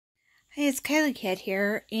Hey, it's Kylie Cat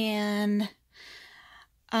here, and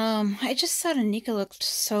I just thought Anieka looked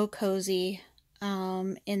so cozy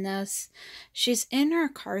in this. She's in her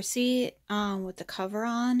car seat with the cover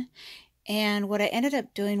on, and what I ended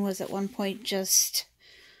up doing was at one point just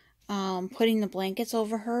putting the blankets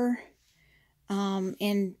over her,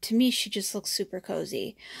 and to me she just looks super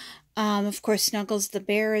cozy. Of course, Snuggles the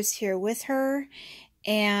bear is here with her,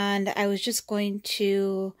 and I was just going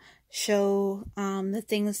to show the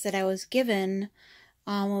things that I was given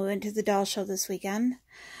when we went to the doll show this weekend.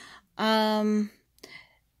 I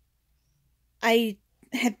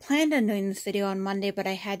had planned on doing this video on Monday, but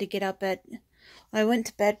I had to get up at, I went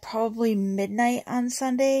to bed probably midnight on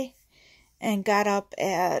Sunday and got up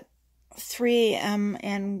at 3 a.m.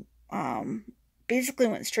 and basically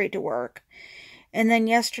went straight to work. And then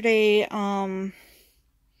yesterday,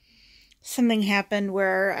 something happened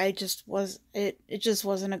where it just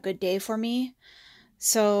wasn't a good day for me.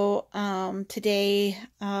 So today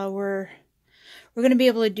we're going to be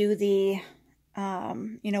able to do the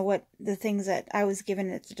the things that I was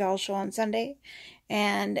given at the doll show on Sunday,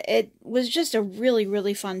 and it was just a really,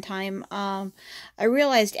 really fun time. I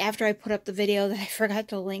realized after I put up the video that I forgot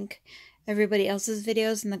to link everybody else's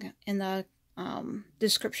videos in the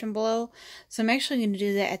description below, so I'm actually going to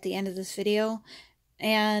do that at the end of this video.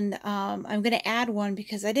 And I'm going to add one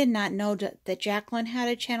because I did not know that Jacqueline had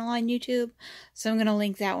a channel on YouTube. So I'm going to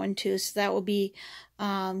link that one too. So that will be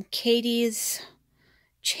Katie's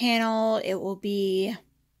channel. It will be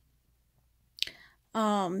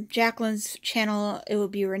Jacqueline's channel. It will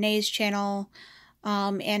be Renee's channel.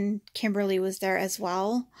 And Kimberly was there as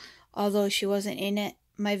well, although she wasn't in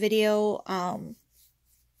my video.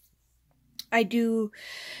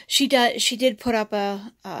 She did put up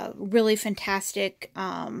a really fantastic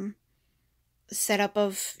setup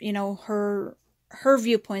of, her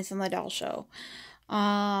viewpoints on the doll show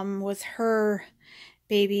with her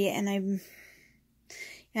baby, and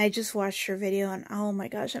I just watched her video, and oh my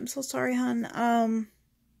gosh, I'm so sorry, hon. I'm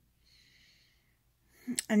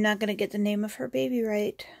not gonna get the name of her baby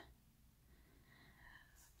right.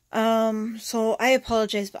 So I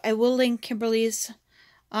apologize, but I will link Kimberly's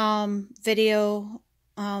video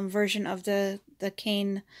version of the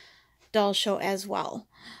Kane doll show as well.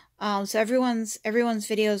 So everyone's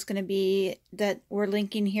video is going to be, that we're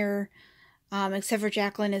linking here, except for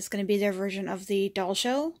Jacqueline, is going to be their version of the doll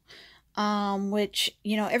show, which,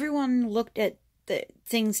 everyone looked at the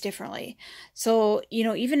things differently. So,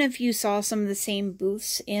 even if you saw some of the same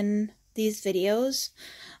booths in these videos,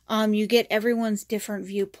 you get everyone's different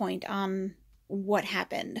viewpoint on what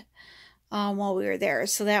happened while we were there.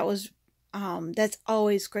 So that was that's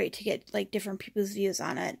always great to get like different people's views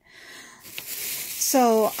on it.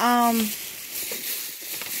 So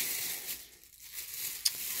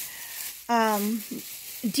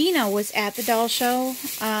Dina was at the doll show,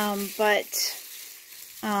 but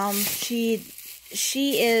she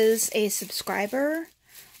is a subscriber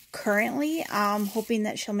currently. Hoping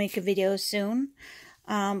that she'll make a video soon.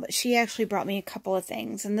 But she actually brought me a couple of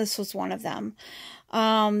things, and this was one of them.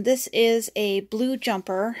 This is a blue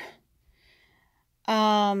jumper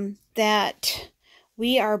that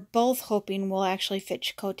we are both hoping will actually fit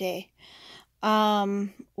Chakotay.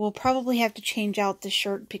 We'll probably have to change out the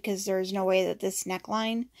shirt because there's no way that this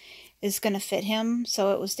neckline is going to fit him,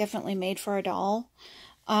 so it was definitely made for a doll.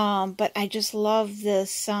 But I just love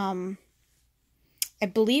this. I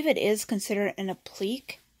believe it is considered an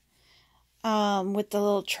applique. With the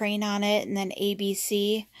little train on it, and then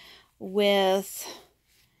ABC with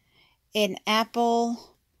an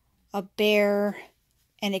apple, a bear,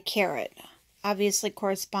 and a carrot, obviously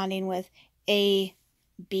corresponding with A,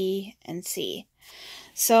 B, and C.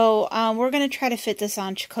 So we're going to try to fit this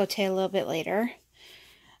on Chakotay a little bit later.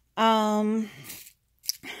 I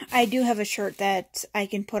do have a shirt that I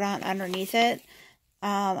can put on underneath it.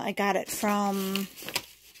 I got it from,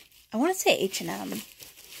 I want to say H&M.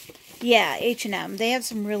 Yeah, H&M. They have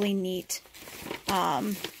some really neat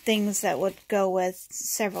things that would go with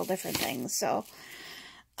several different things. So,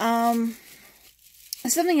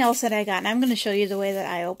 something else that I got, and I'm going to show you the way that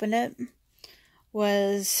I opened it,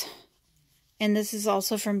 was, and this is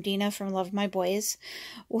also from Dina from Love My Boys,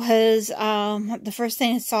 was the first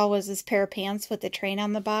thing I saw was this pair of pants with the train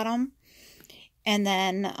on the bottom. And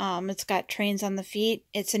then it's got trains on the feet.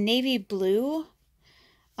 It's a navy blue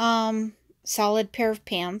solid pair of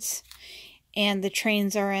pants, and the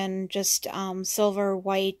trains are in just silver,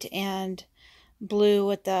 white, and blue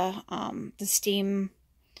with the steam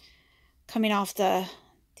coming off the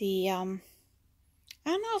I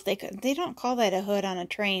don't know if they don't call that a hood on a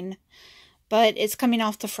train, but it's coming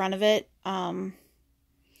off the front of it.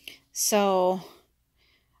 So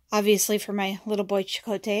obviously for my little boy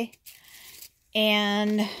Chakotay.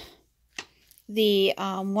 And the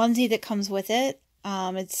onesie that comes with it,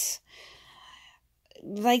 it's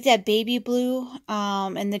like that baby blue,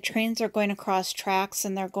 and the trains are going across tracks,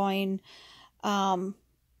 and they're going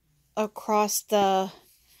across the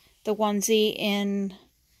onesie in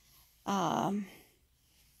what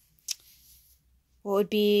would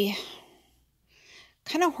be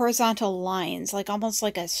kind of horizontal lines, like almost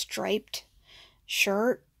like a striped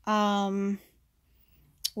shirt,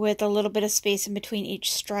 with a little bit of space in between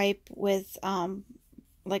each stripe, with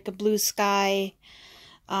like a blue sky,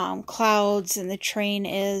 clouds, and the train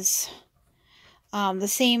is the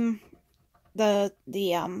same. The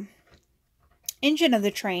engine of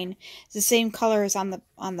the train is the same color as on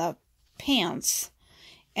the pants,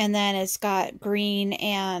 and then it's got green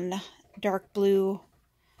and dark blue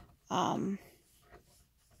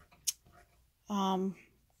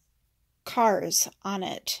cars on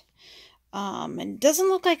it. And it doesn't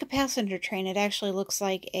look like a passenger train. It actually looks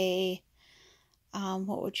like a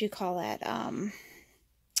what would you call that?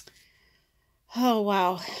 Oh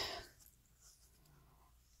wow.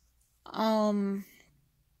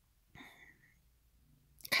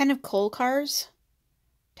 Kind of coal cars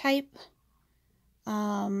type.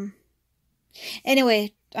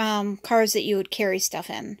 Anyway, cars that you would carry stuff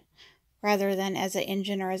in rather than as an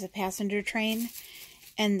engine or as a passenger train.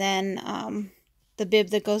 And then the bib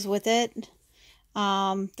that goes with it.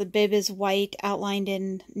 The bib is white, outlined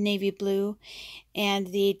in navy blue, and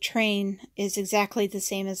the train is exactly the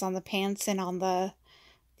same as on the pants and on the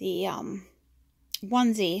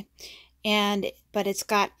onesie, but it's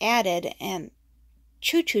got added and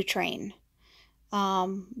choo-choo train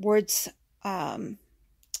words.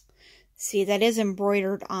 See, that is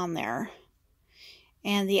embroidered on there,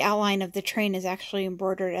 and the outline of the train is actually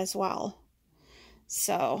embroidered as well.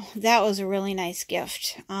 So that was a really nice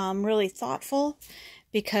gift. Really thoughtful,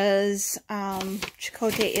 because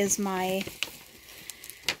Chakotay is my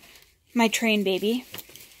train baby.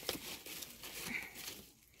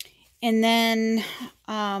 And then,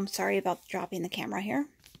 sorry about dropping the camera here.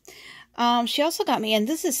 She also got me, and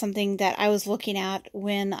this is something that I was looking at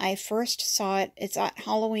when I first saw it. It's at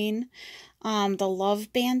Halloween. The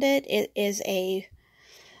Love Bandit. It is a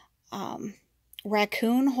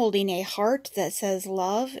raccoon holding a heart that says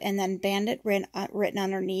love, and then bandit written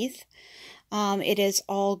underneath. It is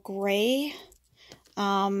all gray,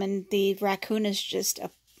 and the raccoon is just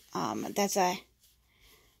that's a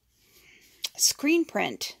screen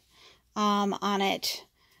print on it.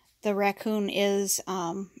 The raccoon is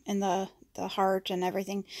and the heart and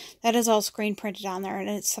everything, that is all screen printed on there, and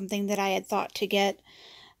it's something that I had thought to get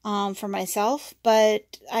for myself,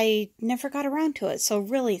 but I never got around to it. So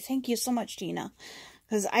really, thank you so much, Gina,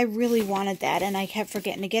 because I really wanted that, and I kept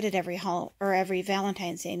forgetting to get it every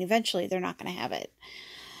Valentine's Day, and eventually they're not going to have it.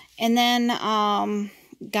 And then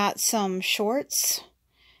got some shorts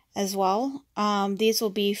as well. These will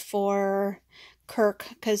be for Kirk,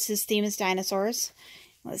 because his theme is dinosaurs.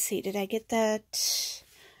 Let's see, did I get that?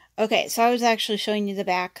 Okay, so I was actually showing you the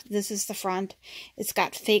back. This is the front. It's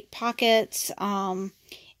got fake pockets,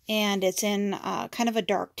 and it's in kind of a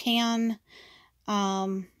dark tan,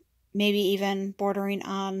 maybe even bordering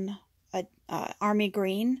on a army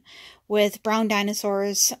green, with brown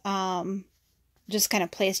dinosaurs just kind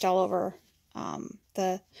of placed all over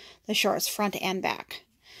the shorts, front and back.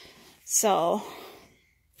 So,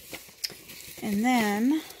 and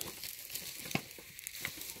then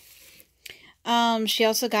she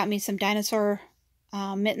also got me some dinosaur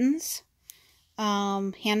mittens,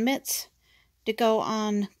 hand mitts to go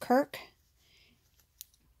on Kirk,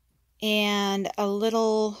 and a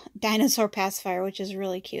little dinosaur pacifier, which is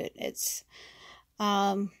really cute. It's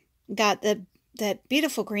got that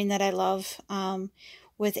beautiful green that I love,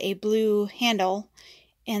 with a blue handle,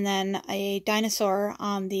 and then a dinosaur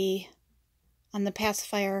on the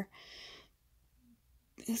pacifier.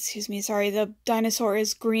 Excuse me, sorry, the dinosaur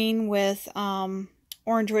is green with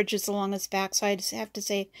orange ridges along its back, so I just have to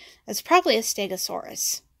say it's probably a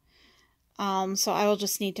Stegosaurus. So I will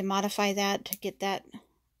just need to modify that to get that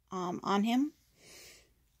on him.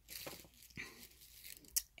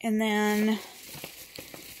 And then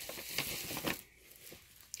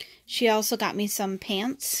she also got me some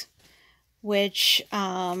pants, which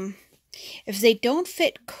if they don't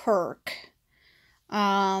fit Kirk,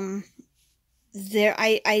 I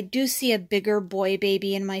do see a bigger boy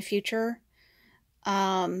baby in my future.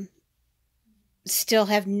 Still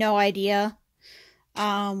have no idea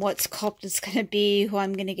what sculpt it's going to be, who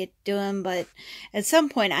I'm going to get doing, but at some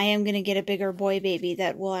point I am going to get a bigger boy baby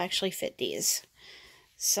that will actually fit these.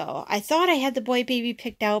 So I thought I had the boy baby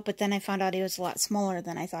picked out, but then I found out he was a lot smaller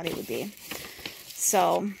than I thought he would be.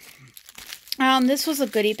 So this was a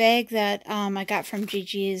goodie bag that I got from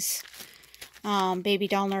Gigi's baby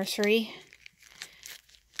doll nursery.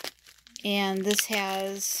 And this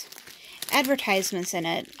has advertisements in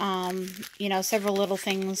it. You know, several little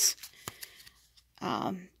things.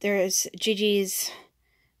 There's Gigi's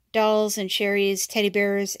Dolls and Sherry's Teddy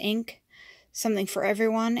Bears Inc. Something for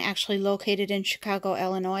Everyone, actually located in Chicago,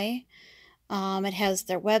 Illinois. It has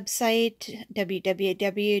their website,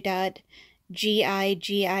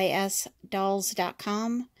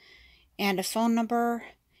 www.gigisdolls.com, and a phone number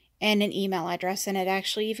and an email address, and it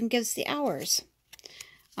actually even gives the hours.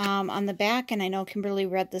 On the back, and I know Kimberly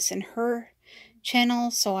read this in her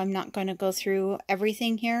channel, so I'm not going to go through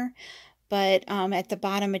everything here, but at the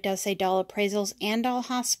bottom it does say doll appraisals and doll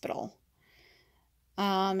hospital.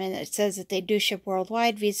 And it says that they do ship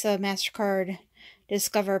worldwide, Visa, MasterCard,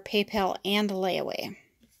 Discover, PayPal, and layaway.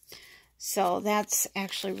 So that's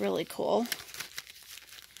actually really cool.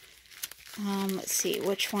 Let's see,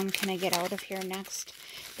 which one can I get out of here next?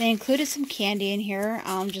 They included some candy in here,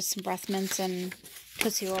 just some breath mints and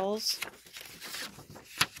Tootsie Rolls.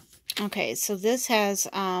 Okay, so this has,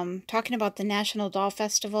 talking about the National Doll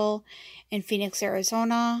Festival in Phoenix,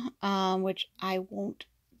 Arizona, which I won't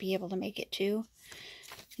be able to make it to.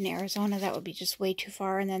 In Arizona, that would be just way too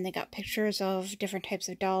far. And then they got pictures of different types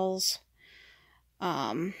of dolls.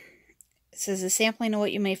 It says a sampling of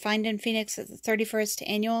what you may find in Phoenix at the 31st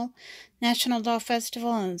Annual National Doll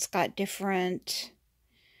Festival. And it's got different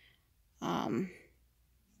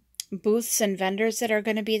booths and vendors that are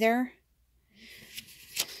going to be there.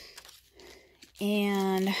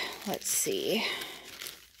 And let's see.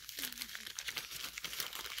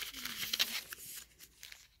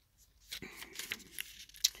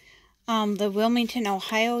 The Wilmington,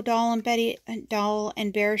 Ohio Doll and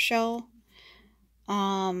Bear Show.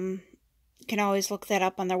 You can always look that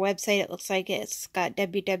up on their website. It looks like it's got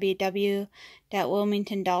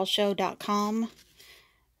www.wilmingtondollshow.com.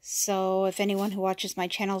 So if anyone who watches my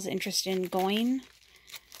channel is interested in going.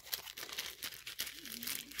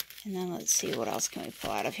 And then let's see, what else can we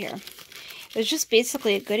pull out of here? It was just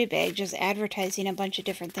basically a goodie bag, just advertising a bunch of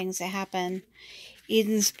different things that happen.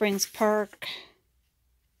 Eden Springs Park,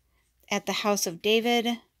 at the House of David.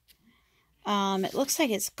 It looks like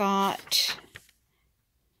it's got...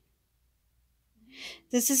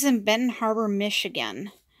 This is in Benton Harbor,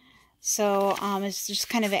 Michigan. So it's just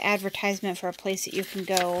kind of an advertisement for a place that you can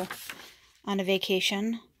go on a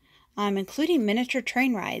vacation. Including miniature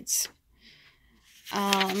train rides.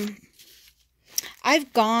 I've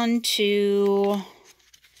gone to...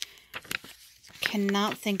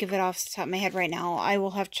 cannot think of it off the top of my head right now. I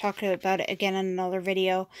will have to talk about it again in another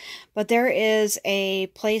video. But there is a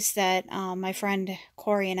place that my friend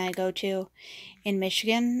Corey and I go to in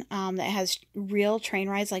Michigan that has real train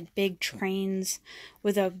rides, like big trains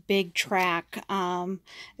with a big track. I've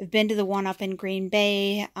been to the one up in Green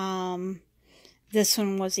Bay. This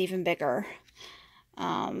one was even bigger.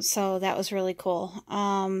 So that was really cool.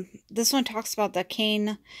 This one talks about the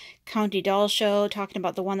Kane County Doll Show, talking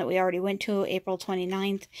about the one that we already went to, April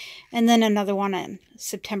 29th, and then another one on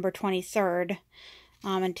September 23rd,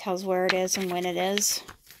 and tells where it is and when it is.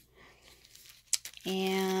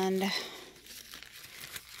 And,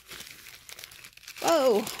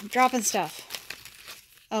 whoa, I'm dropping stuff.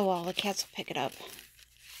 Oh well, the cats will pick it up.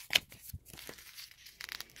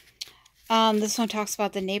 This one talks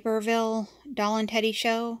about the Naperville Doll and Teddy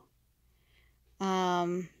Show,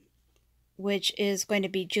 which is going to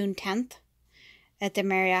be June 10th at the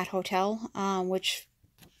Marriott Hotel, which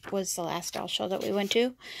was the last doll show that we went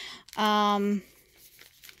to. And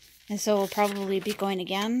so we'll probably be going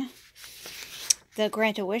again. The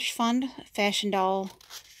Grant-A-Wish Fund Fashion Doll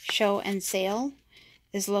Show and Sale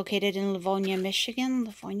is located in Livonia,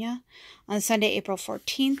 Michigan, on Sunday, April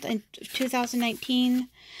 14th in 2019.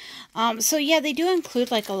 So yeah, they do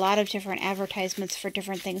include like a lot of different advertisements for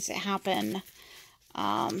different things that happen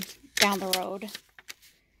down the road.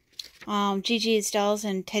 Gigi's Dolls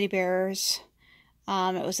and Teddy Bears.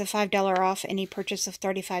 It was a $5 off any purchase of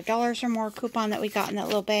 $35 or more coupon that we got in that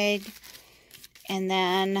little bag. And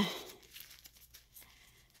then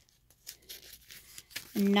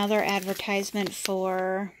another advertisement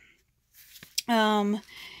for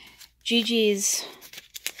Gigi's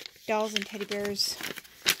Dolls and Teddy Bears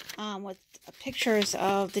with pictures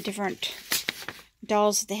of the different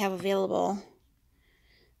dolls that they have available.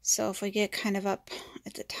 So if we get kind of up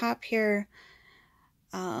at the top here,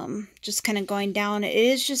 just kind of going down, it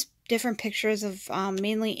is just different pictures of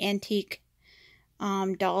mainly antique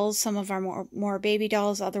dolls. Some of them are more baby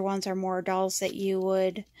dolls. Other ones are more dolls that you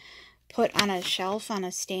would put on a shelf, on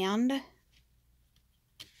a stand.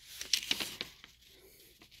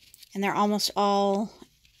 And they're almost all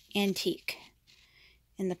antique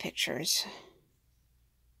in the pictures.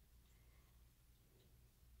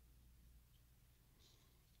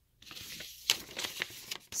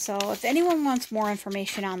 So if anyone wants more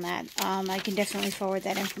information on that, I can definitely forward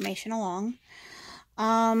that information along.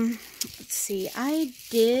 Let's see, I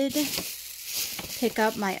did pick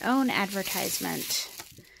up my own advertisement.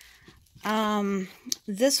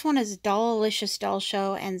 This one is Dollicious Doll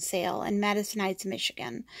Show and Sale in Madison Heights,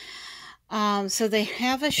 Michigan. So they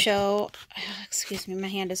have a show, excuse me, my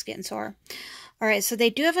hand is getting sore. Alright, so they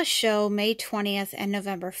do have a show May 20th and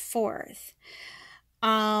November 4th.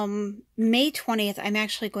 May 20th, I'm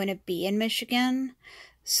actually going to be in Michigan,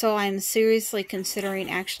 so I'm seriously considering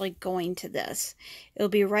actually going to this. It'll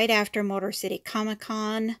be right after Motor City Comic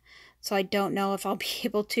Con, so I don't know if I'll be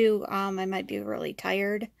able to. I might be really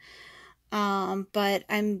tired. But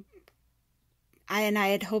I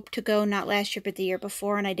had hoped to go not last year but the year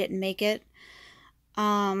before, and I didn't make it.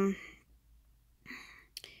 Then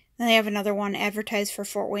they have another one advertised for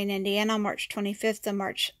Fort Wayne, Indiana, March 25th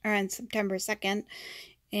and September 2nd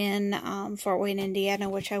in Fort Wayne, Indiana,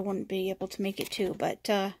 which I wouldn't be able to make it to, but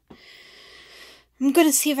I'm going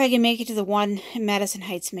to see if I can make it to the one in Madison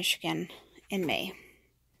Heights, Michigan in May.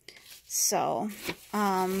 So,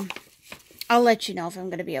 I'll let you know if I'm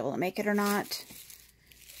going to be able to make it or not.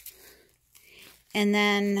 And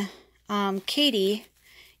then Katie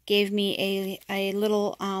gave me a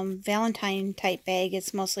little Valentine type bag.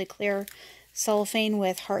 It's mostly clear cellophane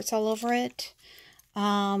with hearts all over it,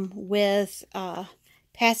 with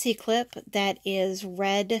passy clip that is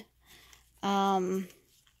red. I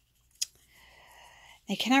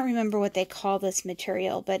cannot remember what they call this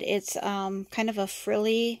material, but it's kind of a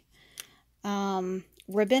frilly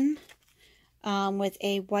ribbon with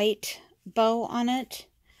a white bow on it,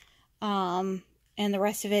 and the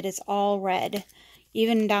rest of it is all red,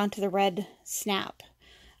 even down to the red snap.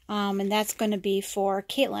 And that's going to be for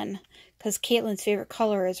Caitlin, because Caitlin's favorite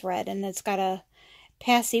color is red, and it's got a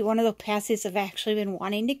passy, one of the passies I've actually been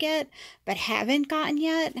wanting to get, but haven't gotten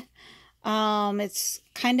yet. It's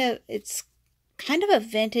kind of a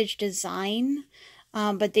vintage design,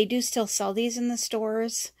 but they do still sell these in the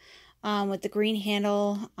stores, with the green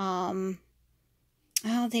handle.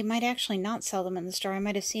 Oh, they might actually not sell them in the store. I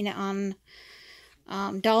might have seen it on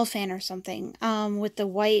Doll Fan or something. With the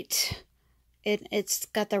white, it's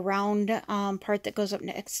got the round part that goes up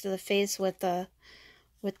next to the face with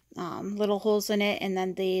little holes in it, and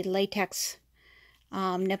then the latex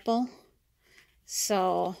nipple.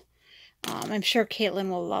 So I'm sure Caitlin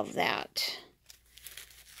will love that.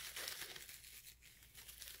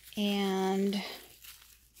 And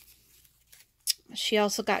she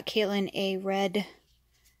also got Caitlin a red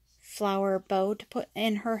flower bow to put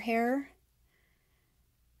in her hair.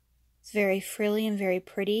 It's very frilly and very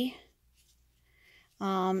pretty.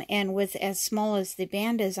 And with as small as the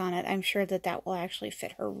band is on it, I'm sure that will actually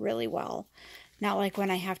fit her really well. Not like when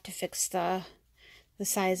I have to fix the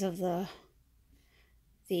size of the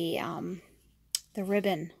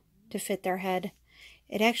ribbon to fit their head.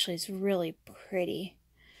 It actually is really pretty.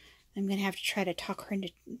 I'm going to have to try to talk her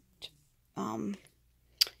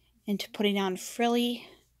into putting on frilly,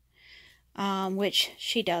 which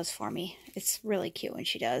she does for me. It's really cute when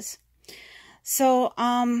she does. So,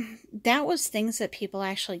 that was things that people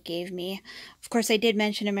actually gave me. Of course, I did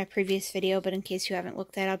mention in my previous video, but in case you haven't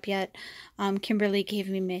looked that up yet, Kimberly gave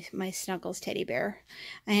me my Snuggles teddy bear.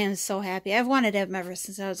 I am so happy. I've wanted him ever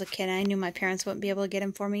since I was a kid. I knew my parents wouldn't be able to get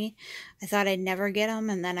him for me. I thought I'd never get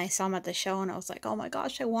him, and then I saw him at the show, and I was like, oh my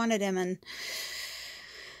gosh, I wanted him, and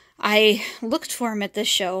I looked for him at this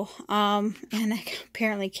show, and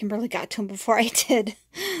apparently Kimberly got to him before I did.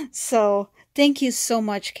 So, thank you so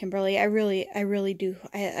much, Kimberly. I really do.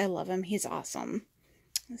 I love him. He's awesome.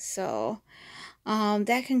 So,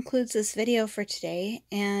 that concludes this video for today.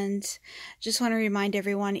 And just want to remind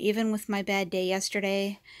everyone, even with my bad day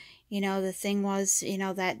yesterday, the thing was,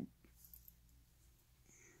 that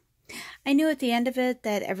I knew at the end of it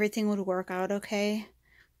that everything would work out okay.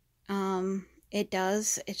 It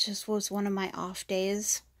does. It just was one of my off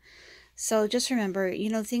days. So just remember,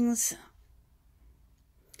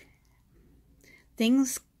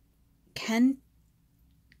 things can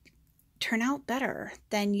turn out better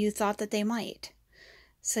than you thought that they might.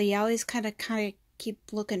 So you always kind of keep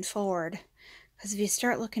looking forward, because if you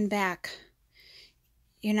start looking back,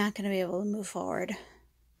 you're not going to be able to move forward.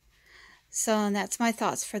 So, and that's my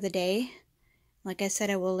thoughts for the day. Like I said,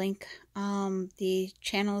 I will link the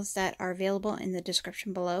channels that are available in the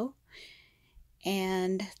description below.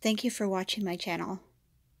 And thank you for watching my channel.